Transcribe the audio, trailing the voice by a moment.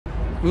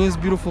Look at this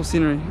beautiful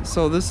scenery.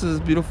 So this is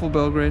beautiful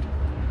Belgrade.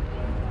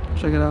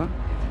 Check it out.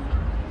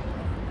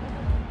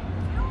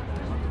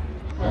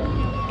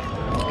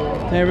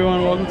 Hey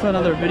everyone, welcome to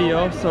another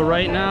video. So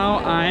right now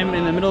I'm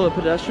in the middle of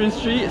the pedestrian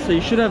street. So you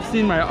should have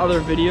seen my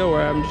other video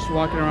where I'm just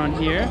walking around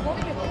here.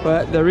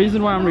 But the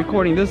reason why I'm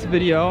recording this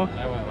video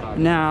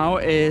now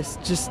is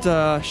just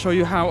to show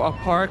you how a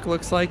park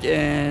looks like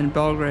in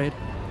Belgrade.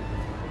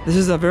 This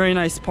is a very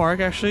nice park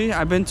actually.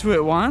 I've been to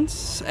it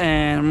once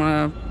and I'm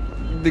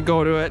gonna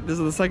go to it. This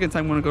is the second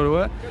time I'm gonna go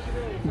to it.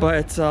 But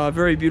it's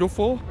very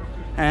beautiful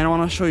and I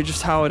want to show you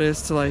just how it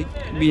is to like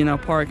be in a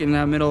park in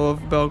the middle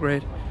of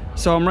Belgrade.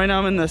 So right now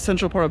I'm in the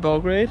central part of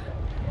Belgrade.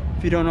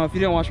 If you don't know, if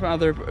you didn't watch my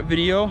other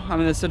video, I'm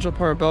in the central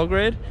part of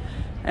Belgrade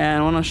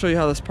and I want to show you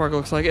how this park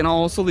looks like, and I'll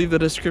also leave the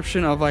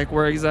description of like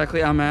where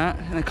exactly I'm at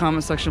in the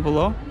comment section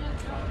below.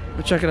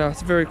 But check it out,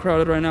 it's very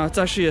crowded right now. It's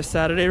actually a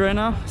Saturday right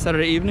now,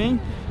 Saturday evening.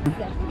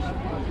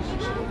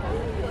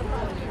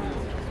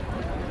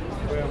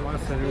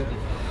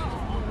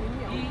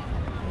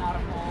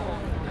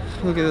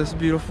 Look at this,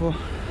 beautiful.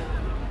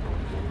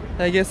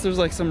 I guess there's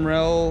like some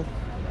rail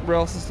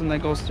system that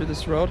goes through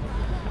this road.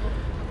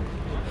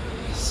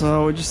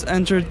 So we just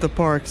entered the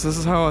park. So this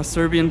is how a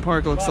Serbian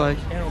park looks like.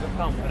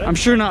 I'm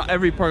sure not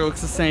every park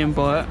looks the same,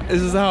 but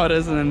this is how it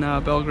is in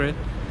Belgrade.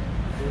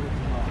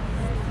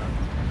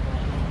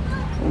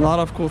 A lot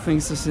of cool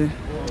things to see.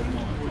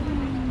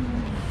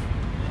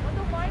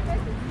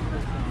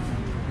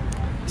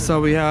 So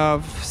we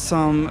have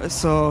some,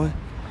 so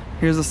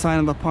here's a sign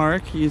of the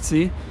park, you can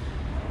see.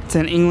 It's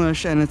in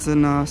English and it's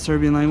in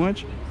Serbian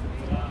language.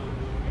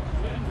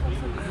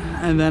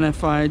 And then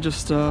if I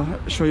just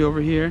show you over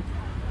here,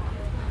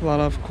 a lot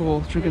of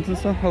cool trinkets and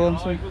stuff. Hello,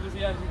 sorry.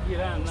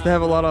 So they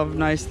have a lot of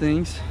nice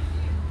things.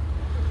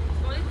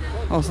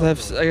 Also they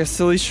have, I guess,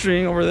 silly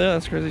string over there.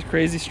 That's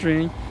crazy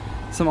string.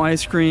 Some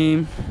ice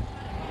cream.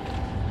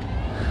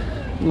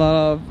 A lot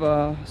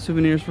of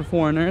souvenirs for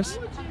foreigners,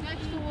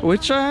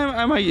 which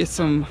I might get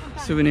some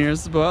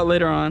souvenirs, but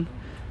later on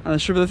the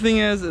trip. But the thing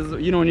is,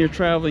 you know, when you're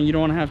traveling, you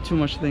don't want to have too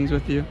much things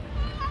with you.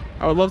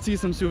 I would love to get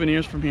some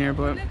souvenirs from here,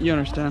 but you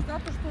understand.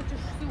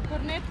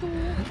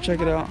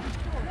 Check it out.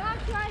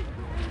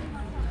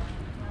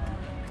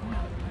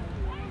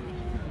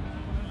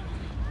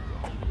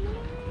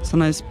 It's a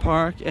nice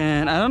park,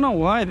 and I don't know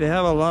why they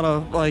have a lot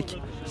of like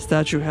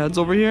statue heads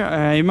over here.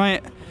 I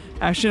might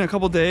actually, in a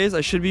couple days,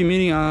 I should be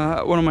meeting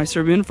one of my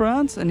Serbian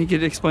friends, and he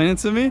could explain it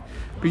to me.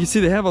 But you can see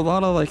they have a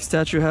lot of like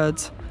statue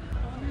heads.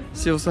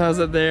 See, also has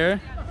it there.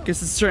 I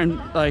guess it's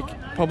certain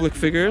like public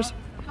figures.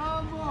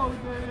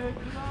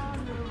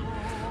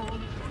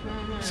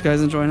 This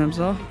guy's enjoying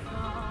himself.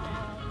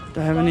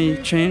 Do I have any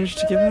change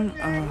to give him?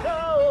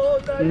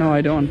 No,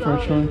 I don't,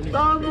 unfortunately.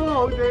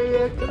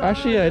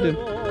 Actually, yeah, I do.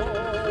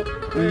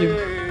 Let me give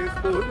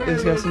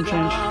this guy some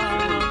change.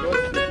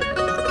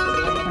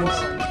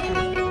 Nice.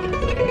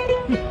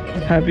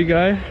 Happy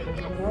guy.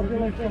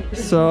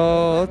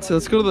 So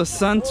let's go to the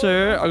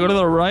center. I'll go to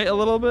the right a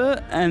little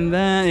bit, and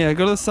then yeah,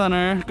 go to the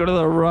center, go to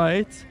the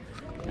right,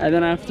 and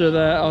then after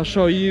that I'll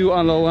show you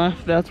on the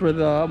left. That's where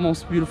the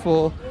most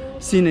beautiful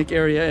scenic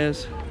area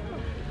is.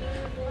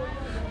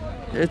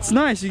 It's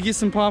nice. You get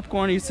some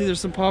popcorn. You see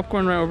there's some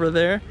popcorn right over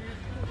there,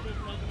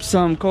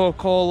 some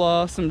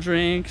Coca-Cola, some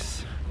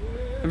drinks.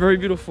 Very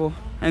beautiful.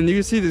 And you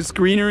can see this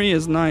greenery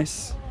is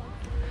nice.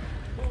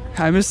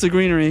 I miss the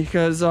greenery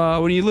because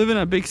when you live in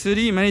a big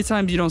city, many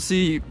times you don't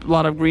see a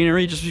lot of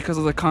greenery just because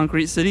of the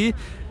concrete city.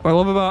 What I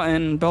love about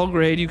in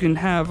Belgrade, you can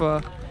have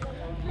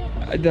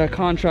the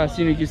contrast.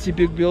 You know, you can see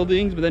big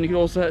buildings, but then you can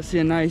also see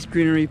a nice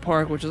greenery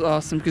park, which is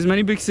awesome. Because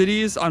many big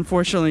cities,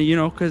 unfortunately, you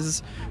know,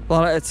 because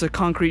it's a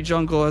concrete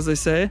jungle, as they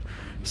say,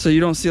 so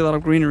you don't see a lot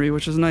of greenery,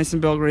 which is nice in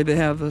Belgrade. They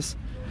have this.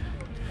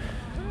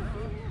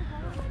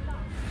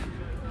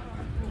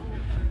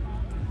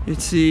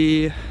 Let's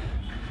see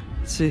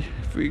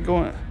if we go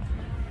on.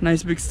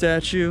 Nice big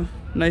statue,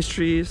 nice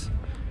trees.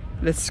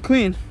 It's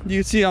clean. You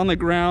can see on the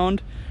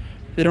ground,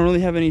 they don't really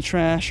have any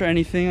trash or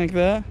anything like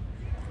that.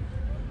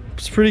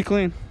 It's pretty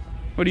clean.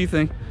 What do you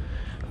think?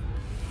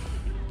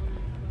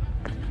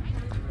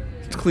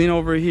 It's clean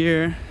over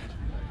here.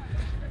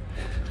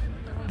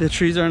 The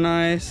trees are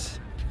nice.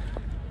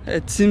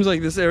 It seems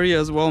like this area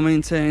is well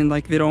maintained.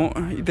 Like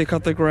they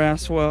cut the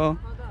grass well,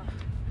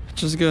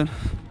 which is good.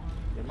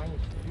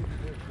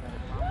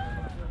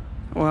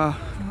 Wow,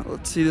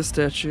 let's see the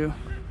statue.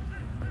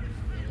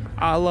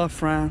 A la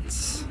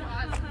France.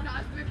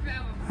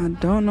 I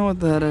don't know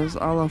what that is.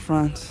 A la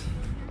France.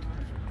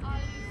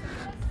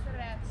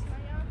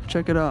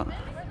 Check it out.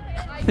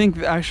 I think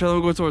actually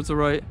I'll go towards the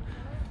right.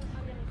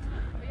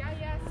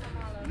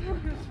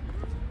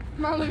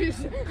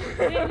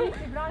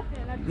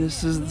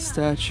 This is the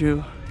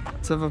statue.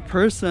 It's of a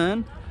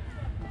person.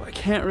 I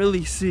can't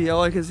really see.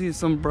 All I can see is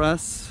some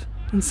breasts,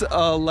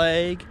 a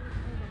leg,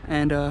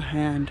 and a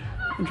hand.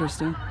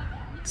 Interesting.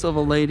 It's of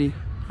a lady,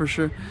 for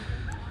sure.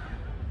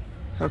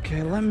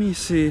 Okay, let me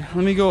see.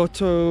 Let me go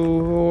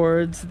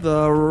towards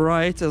the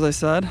right, as I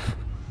said,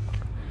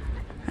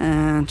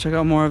 and check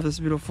out more of this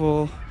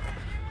beautiful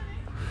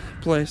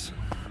place.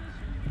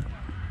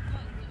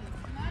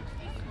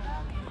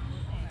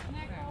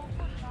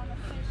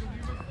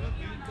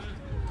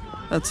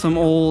 That's some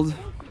old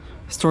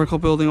historical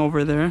building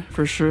over there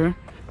for sure.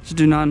 Just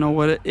do not know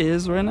what it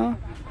is right now.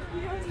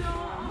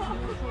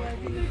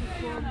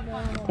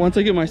 Once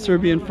I get my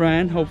Serbian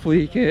friend, hopefully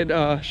he could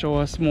show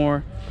us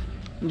more,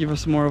 give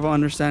us more of an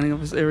understanding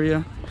of this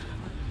area,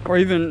 or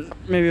even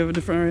maybe of a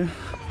different area.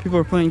 People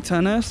are playing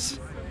tennis.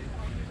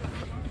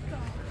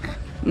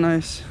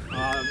 Nice.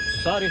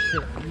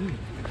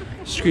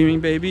 Screaming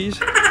babies.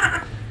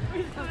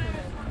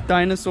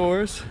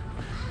 Dinosaurs.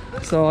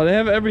 So they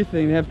have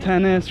everything. They have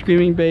tennis,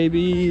 screaming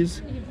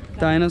babies,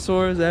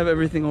 dinosaurs. They have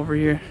everything over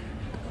here.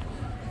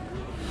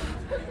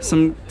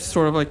 Some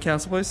sort of like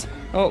castle place.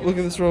 Oh, look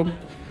at this road.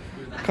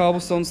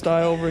 Cobblestone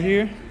style over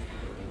here.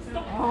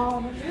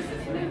 Oh,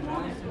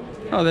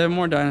 they have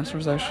more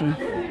dinosaurs actually.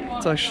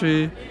 It's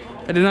actually,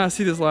 I did not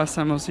see this last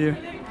time I was here.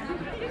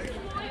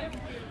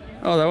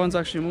 Oh, that one's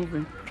actually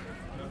moving.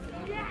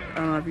 I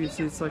don't know if you can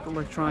see, it's like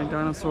electronic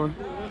dinosaur.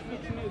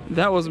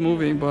 That was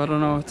moving, but I don't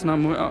know, it's not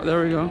moving. Oh,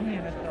 there we go.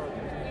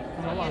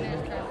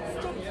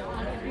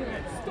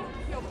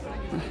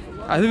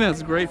 I think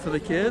that's great for the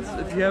kids.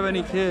 If you have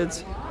any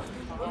kids,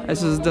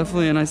 this is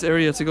definitely a nice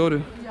area to go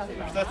to.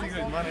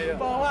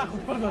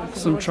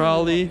 Some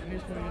trolley.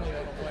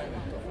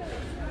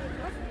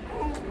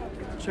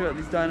 Check out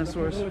these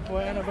dinosaurs.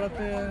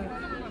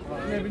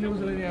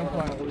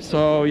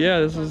 So yeah,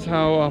 this is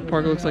how a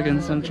park looks like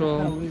in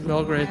central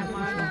Belgrade.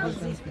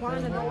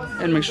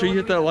 And make sure you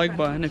hit that like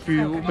button. If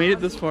you made it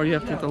this far, you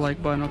have to hit the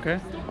like button, okay?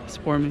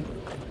 Support me.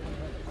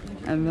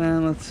 And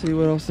then let's see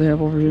what else they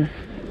have over here.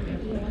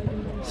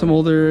 Some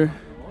older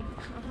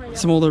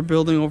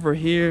building over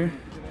here.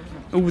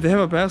 Oh, they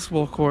have a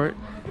basketball court.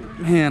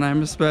 Man, I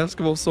miss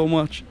basketball so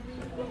much.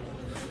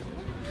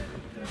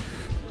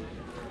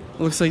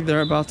 Looks like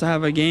they're about to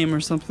have a game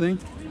or something.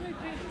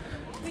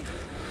 You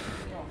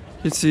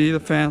can see the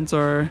fans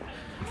are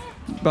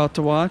about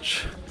to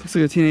watch. Looks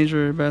like a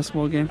teenager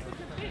basketball game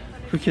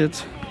for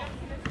kids.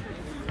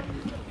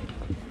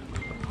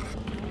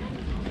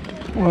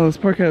 Wow, this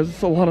park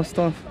has a lot of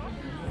stuff.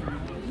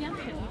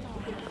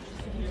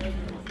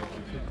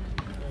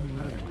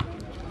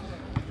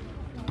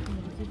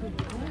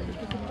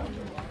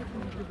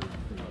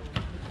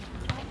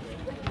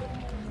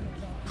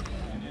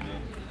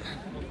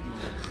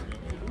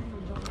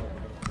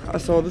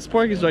 So this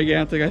park is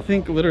gigantic. I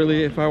think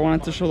literally if I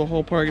wanted to show the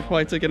whole park, it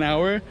probably took an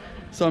hour.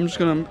 So I'm just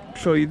gonna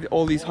show you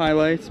all these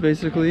highlights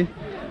basically.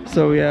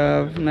 So we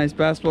have a nice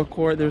basketball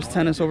court, there's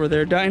tennis over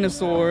there,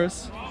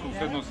 dinosaurs.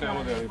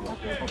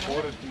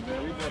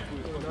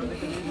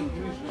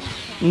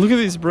 And look at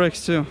these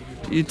bricks too.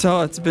 You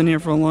tell it's been here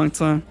for a long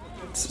time.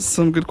 It's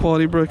some good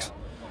quality bricks.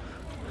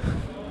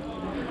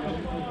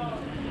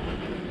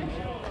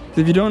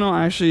 If you don't know,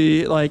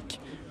 actually, like,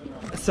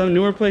 some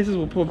newer places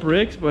will put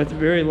bricks, but it's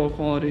very low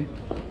quality.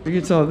 You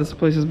can tell this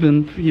place has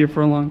been here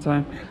for a long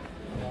time.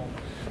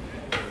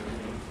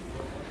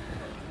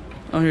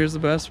 Oh, here's the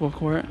basketball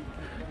court.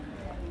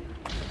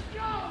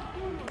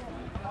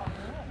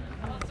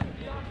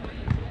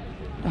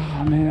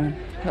 Oh man,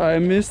 I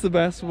miss the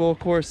basketball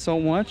court so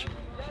much.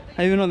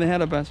 I didn't even know they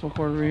had a basketball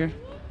court over here.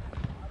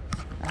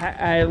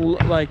 I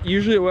like,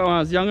 usually when I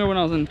was younger, when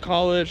I was in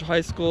college,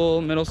 high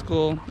school, middle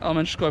school,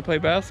 elementary school, I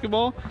played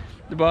basketball.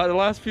 But the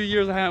last few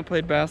years I haven't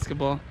played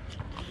basketball.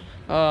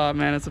 Oh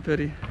man, it's a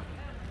pity.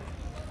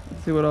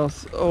 Let's see what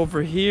else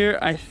over here.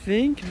 I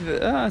think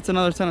it's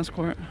another tennis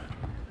court.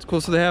 It's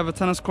cool. So they have a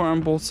tennis court on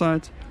both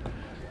sides.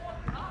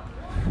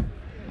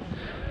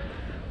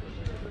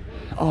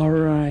 All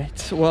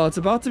right. Well, it's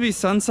about to be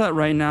sunset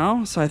right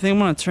now, so I think I'm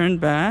gonna turn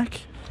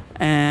back,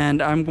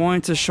 and I'm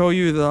going to show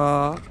you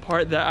the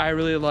part that I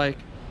really like.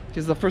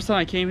 Because the first time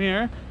I came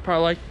here, part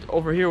I liked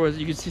over here was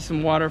you could see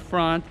some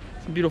waterfront.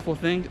 Beautiful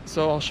thing,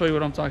 so I'll show you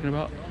what I'm talking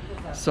about.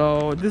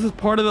 So this is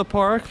part of the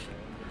park.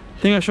 I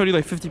think I showed you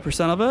like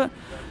 50% of it,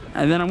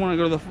 and then I want to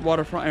go to the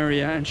waterfront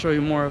area and show you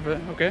more of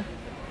it. Okay,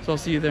 so I'll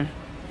see you there.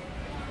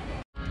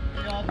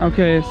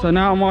 Okay, so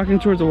now I'm walking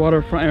towards the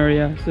waterfront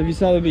area. So if you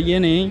saw the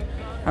beginning,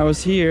 I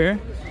was here.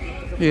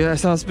 Yeah, I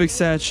saw this big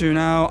statue.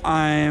 Now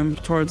I'm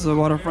towards the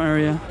waterfront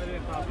area.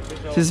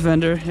 This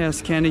vendor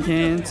has candy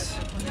canes,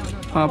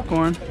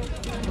 popcorn.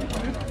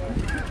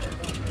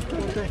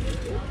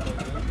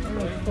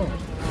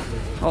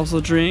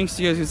 Also drinks.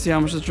 You guys can see how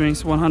much the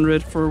drinks.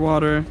 100 for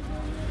water,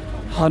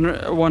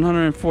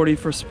 140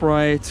 for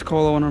Sprite,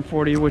 Cola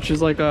 140, which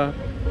is like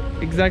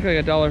exactly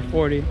like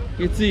 $1.40.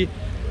 You can see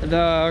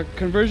the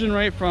conversion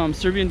rate from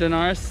Serbian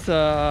dinars to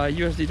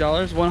USD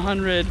dollars.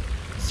 100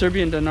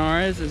 Serbian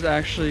dinars is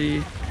actually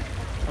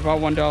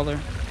about $1.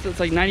 So it's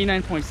like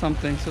 99 point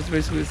something. So it's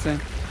basically the same.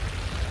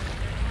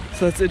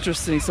 So that's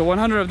interesting. So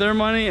 100 of their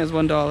money is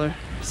 $1.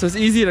 So it's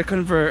easy to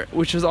convert,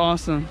 which is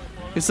awesome.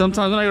 Because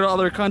sometimes when I go to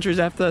other countries,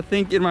 I have to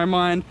think in my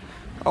mind,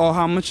 oh,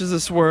 how much is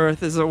this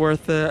worth? Is it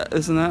worth it?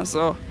 This and that.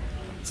 So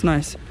it's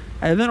nice.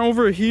 And then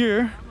over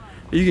here,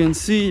 you can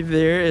see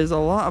there is a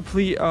lot of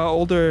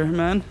older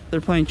men.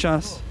 They're playing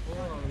chess.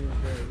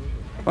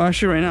 Well,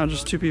 actually right now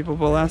just 2 people,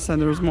 but last time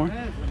there was more.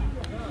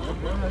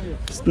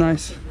 It's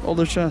nice,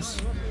 older chess.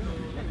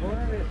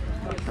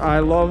 I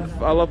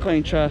love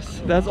playing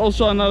chess. That's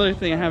also another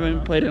thing I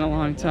haven't played in a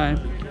long time.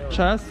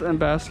 Chess and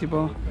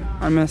basketball,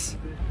 I miss.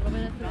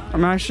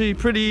 I'm actually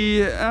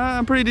pretty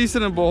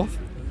decent in both.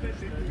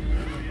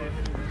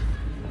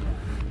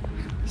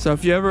 So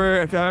if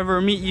I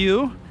ever meet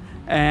you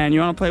and you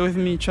want to play with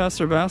me chess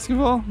or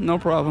basketball, no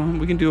problem,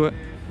 we can do it.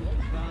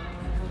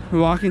 We're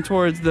walking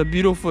towards the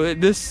beautiful,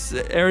 this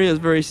area is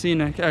very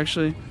scenic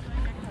actually,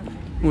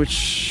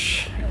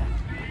 which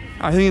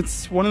I think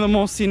it's one of the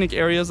most scenic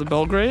areas of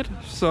Belgrade.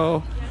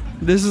 So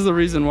this is the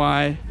reason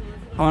why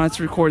I wanted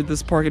to record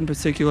this park in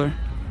particular.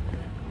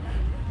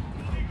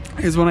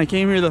 Because when I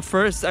came here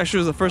actually it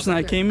was the first night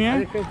I came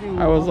here,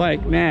 I was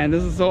like, man,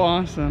 this is so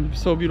awesome,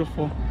 so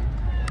beautiful.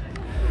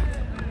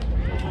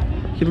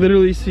 You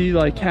literally see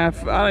like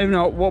half, I don't even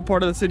know what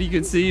part of the city you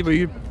can see, but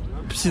you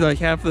see like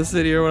half of the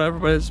city or whatever,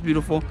 but it's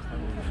beautiful.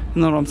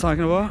 You know what I'm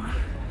talking about?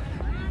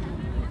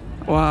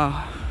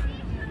 Wow.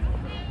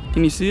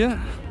 Can you see it?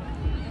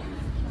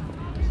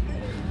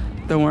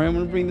 Don't worry, I'm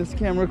gonna bring this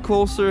camera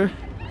closer.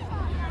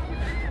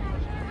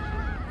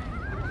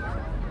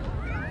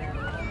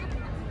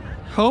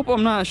 Hope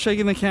I'm not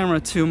shaking the camera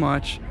too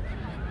much.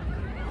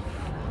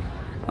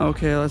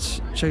 Okay,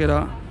 let's check it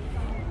out.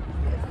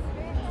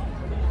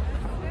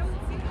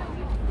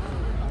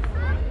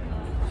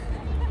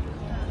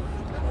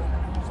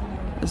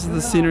 This is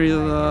the scenery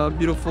of the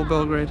beautiful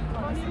Belgrade.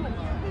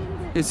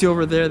 You see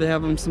over there they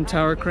have some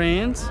tower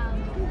cranes.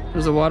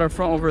 There's a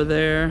waterfront over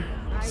there.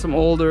 Some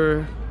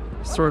older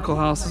historical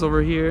houses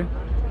over here.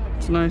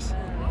 It's nice.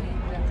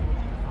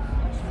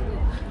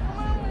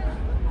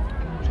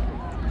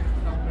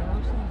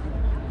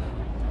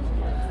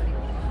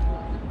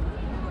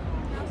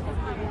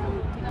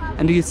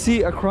 And you can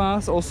see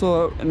across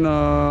also in the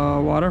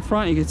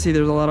waterfront, you can see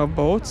there's a lot of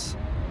boats.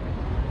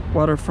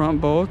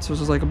 Waterfront boats, which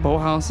is like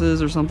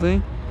boathouses or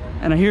something.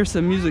 And I hear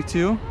some music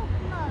too.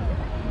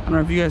 I don't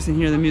know if you guys can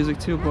hear the music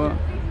too, but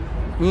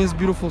look at this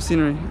beautiful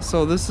scenery.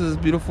 So this is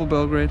beautiful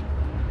Belgrade.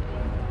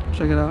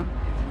 Check it out.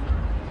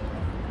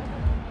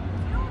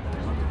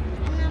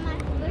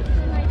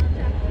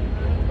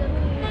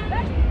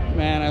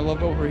 Man, I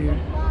love it over here.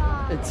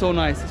 It's so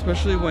nice,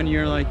 especially when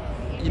you're like,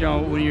 you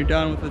know, when you're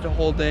done with the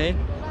whole day.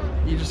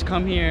 You just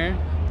come here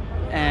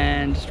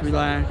and just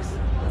relax,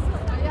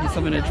 get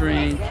something to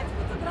drink,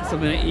 get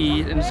something to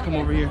eat, and just come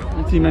over here.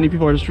 I see many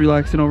people are just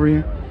relaxing over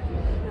here.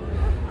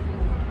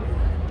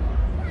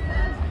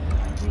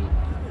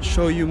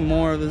 Show you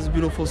more of this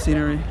beautiful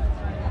scenery.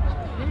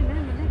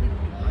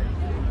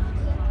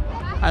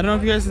 I don't know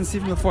if you guys can see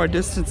from the far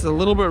distance, it's a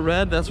little bit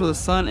red, that's where the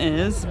sun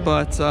is,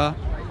 but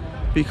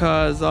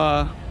because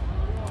of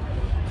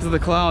the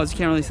clouds you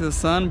can't really see the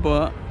sun,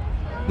 but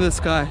look at the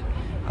sky.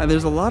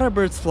 There's a lot of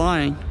birds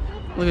flying.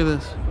 Look at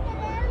this.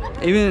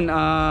 Even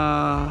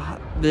the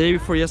day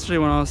before yesterday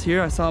when I was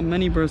here, I saw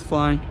many birds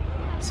flying.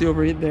 See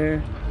over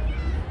there?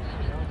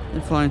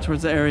 They're flying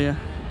towards the area.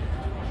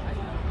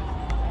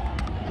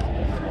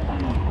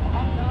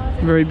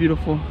 Very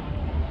beautiful.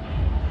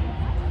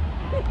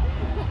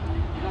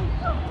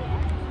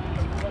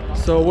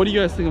 So what do you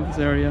guys think of this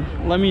area?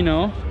 Let me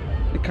know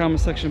in the comment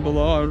section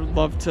below. I would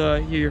love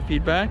to hear your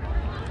feedback.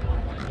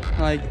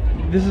 Like,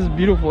 this is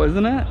beautiful,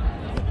 isn't it?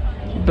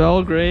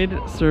 Belgrade,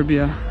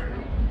 Serbia.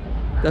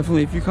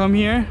 Definitely, if you come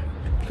here,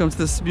 come to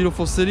this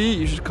beautiful city,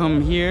 you should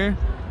come here,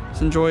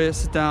 just enjoy it,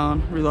 sit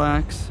down,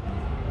 relax,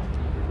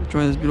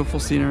 enjoy this beautiful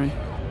scenery.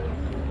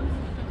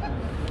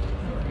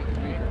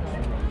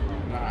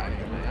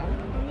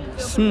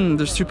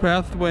 There's 2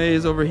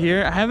 pathways over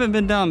here. I haven't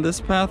been down this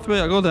pathway.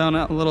 I'll go down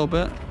it a little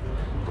bit,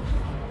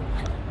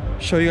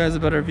 show you guys a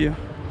better view.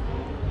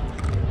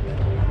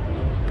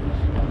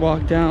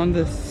 Walk down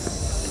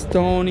this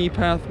stony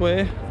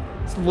pathway.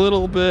 It's a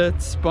little bit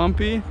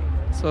bumpy,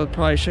 so I'm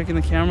probably shaking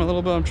the camera a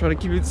little bit. I'm trying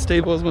to keep it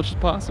stable as much as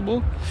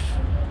possible.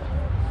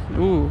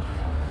 Ooh.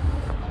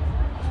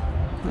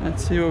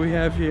 Let's see what we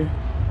have here.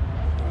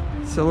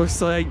 So it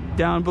looks like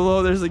down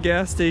below there's a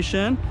gas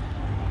station.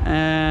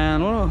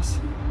 And what else?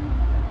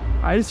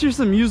 I just hear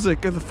some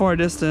music at the far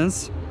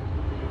distance.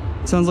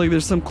 It sounds like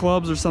there's some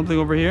clubs or something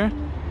over here.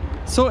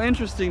 So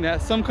interesting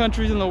that some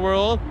countries in the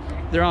world,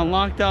 they're on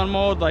lockdown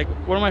mode. Like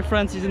one of my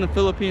friends, he's in the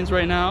Philippines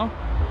right now,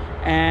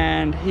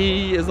 and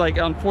he is like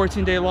on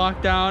 14-day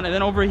lockdown. And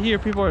then over here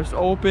people are just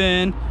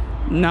open,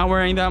 not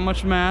wearing that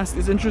much mask.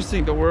 It's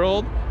interesting, the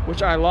world,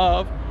 which I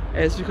love,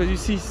 is because you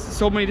see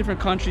so many different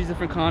countries,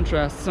 different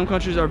contrasts. Some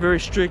countries are very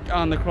strict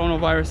on the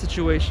coronavirus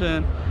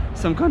situation,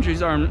 some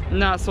countries are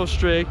not so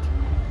strict.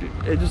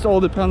 It just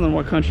all depends on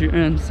what country you're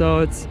in, so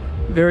it's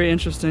very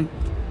interesting.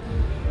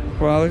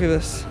 Wow, look at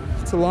this.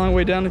 It's a long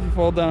way down if you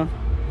fall down.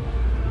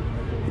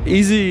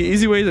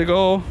 Easy way to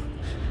go.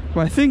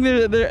 But I think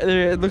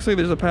it looks like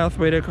there's a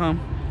pathway to come.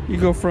 You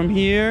go from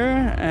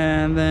here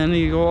and then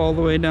you go all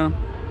the way down.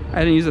 I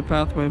didn't use a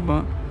pathway,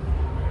 but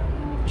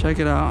check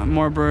it out.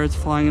 More birds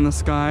flying in the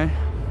sky.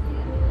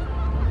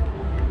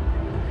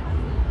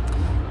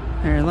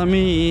 Here, let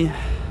me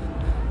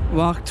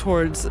walk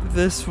towards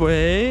this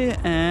way,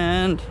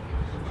 and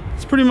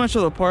it's pretty much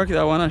of the park that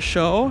I want to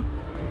show.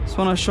 Just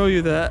want to show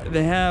you that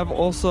they have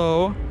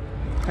also,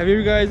 have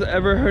you guys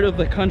ever heard of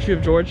the country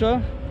of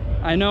Georgia?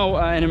 I know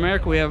in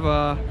America we have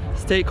a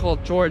state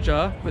called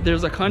Georgia, but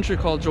there's a country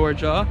called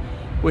Georgia,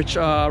 which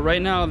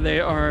right now they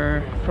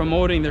are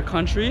promoting their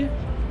country,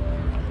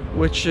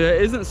 which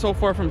isn't so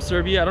far from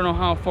Serbia. I don't know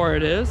how far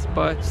it is,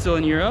 but still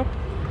in Europe.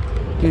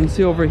 You can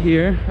see over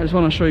here. I just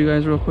want to show you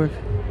guys real quick.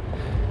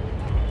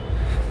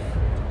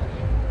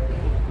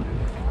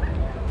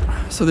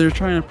 So they're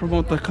trying to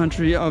promote the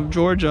country of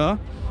Georgia.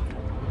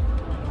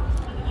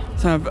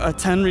 So I have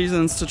 10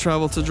 reasons to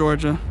travel to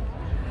Georgia.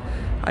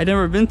 I've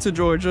never been to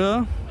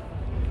Georgia,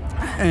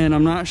 and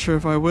I'm not sure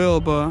if I will,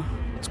 but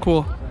it's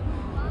cool.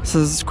 It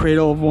says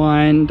cradle of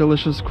wine,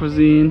 delicious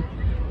cuisine,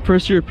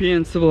 first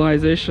European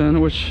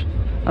civilization, which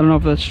I don't know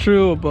if that's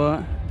true,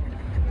 but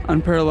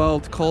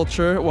unparalleled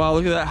culture. Wow,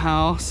 look at that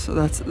house.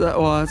 Wow,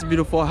 that's a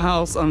beautiful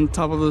house on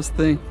top of this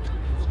thing.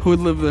 Who would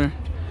live there?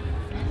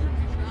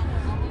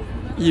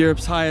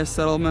 Europe's highest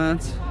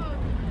settlement.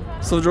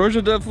 So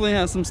Georgia definitely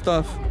has some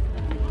stuff.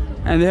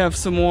 And they have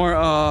some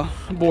more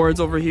boards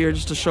over here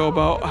just to show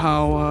about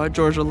how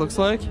Georgia looks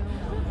like.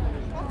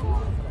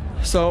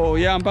 So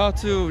yeah, I'm about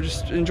to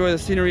just enjoy the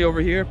scenery over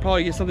here.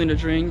 Probably get something to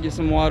drink, get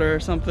some water or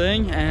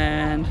something,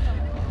 and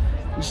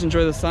just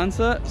enjoy the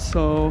sunset.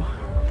 So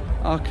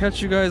I'll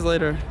catch you guys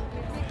later.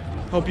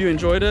 Hope you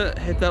enjoyed it.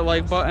 Hit that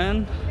like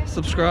button,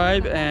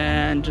 subscribe,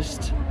 and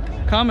just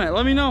comment.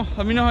 Let me know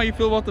how you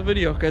feel about the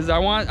video, because I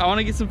want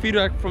to get some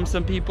feedback from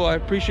some people. I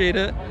appreciate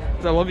it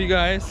because I love you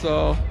guys.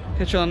 So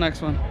catch you on the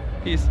next one.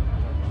 Peace.